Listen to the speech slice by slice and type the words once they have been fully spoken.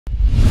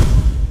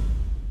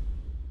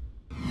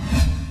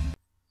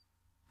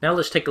Now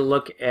let's take a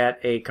look at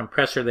a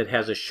compressor that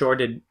has a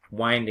shorted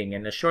winding.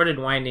 And the shorted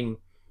winding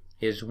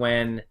is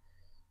when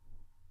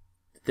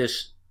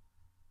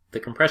the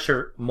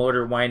compressor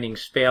motor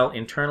windings fail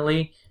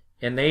internally,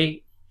 and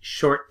they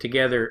short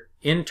together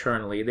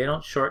internally. They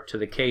don't short to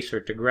the case or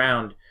to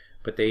ground,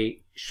 but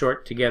they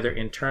short together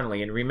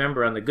internally. And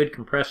remember, on the good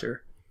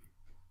compressor,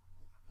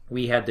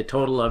 we had the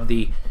total of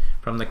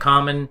from the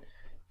common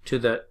to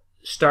the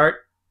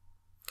start,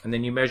 and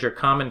then you measure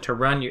common to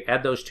run. You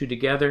add those two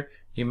together,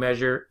 you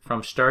measure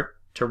from start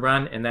to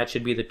run, and that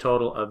should be the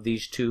total of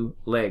these two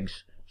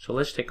legs. So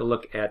let's take a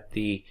look at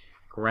the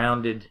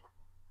grounded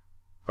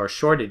or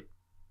shorted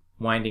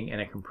winding in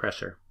a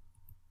compressor.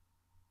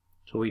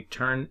 So we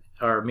turn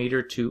our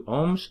meter to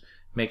ohms,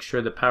 make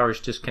sure the power is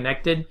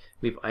disconnected.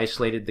 We've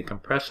isolated the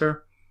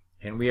compressor,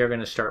 and we are going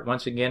to start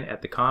once again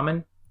at the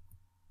common.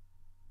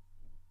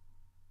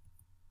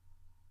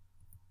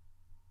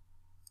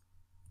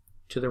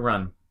 To the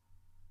run.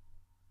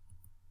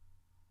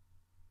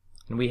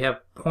 And we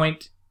have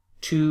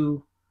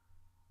 0.0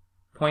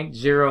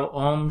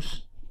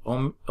 ohms.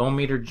 Ohm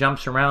meter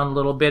jumps around a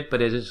little bit,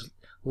 but it is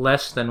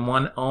less than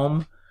 1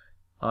 ohm.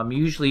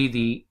 Usually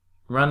the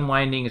run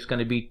winding is going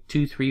to be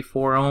 2, 3,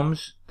 4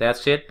 ohms.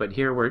 That's it, but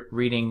here we're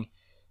reading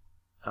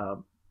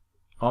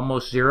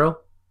almost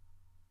 0.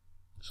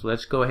 So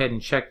let's go ahead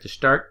and check the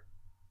start.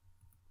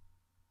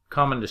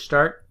 Common to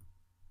start.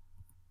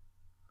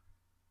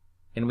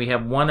 And we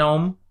have 1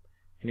 ohm.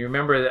 And you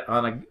remember that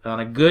on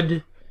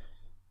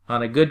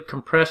a good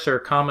compressor,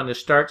 common to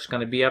start is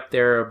going to be up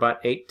there about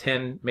 8,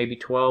 10, maybe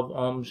 12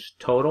 ohms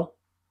total.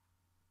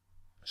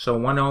 So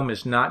 1 ohm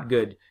is not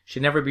good.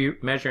 Should never be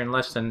measuring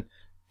less than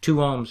 2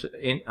 ohms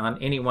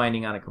on any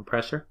winding on a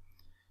compressor.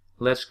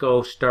 Let's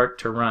go start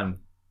to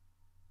run.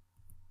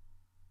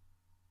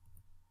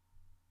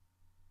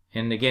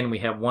 And again, we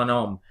have 1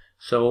 ohm.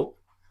 So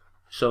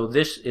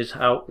this is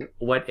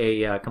what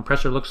a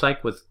compressor looks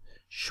like with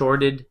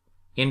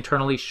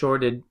internally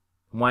shorted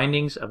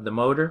windings of the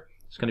motor.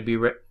 It's going to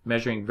be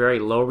measuring very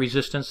low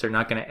resistance. They're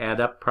not going to add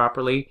up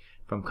properly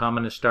from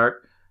common to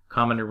start,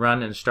 common to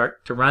run, and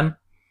start to run.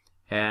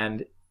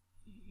 And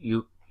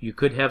you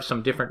could have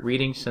some different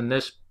readings than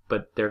this,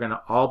 but they're going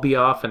to all be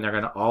off, and they're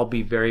going to all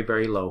be very,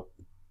 very low.